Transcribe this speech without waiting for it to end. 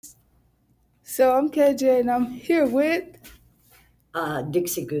So I'm KJ and I'm here with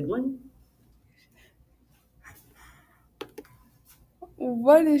Dixie Goodwin.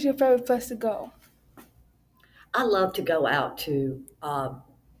 what is your favorite place to go? I love to go out to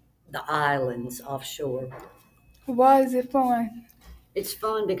the islands offshore. Why is it fun? It's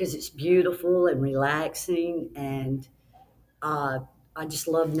fun because it's beautiful and relaxing, and uh, I just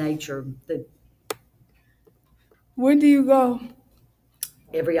love nature. When do you go?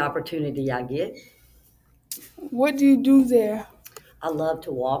 Every opportunity I get, What do you do there? I love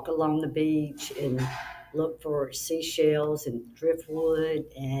to walk along the beach and look for seashells and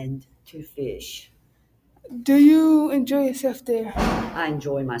driftwood and to fish. Do you enjoy yourself there? I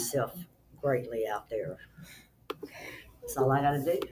enjoy myself greatly out there. That's all I got to do.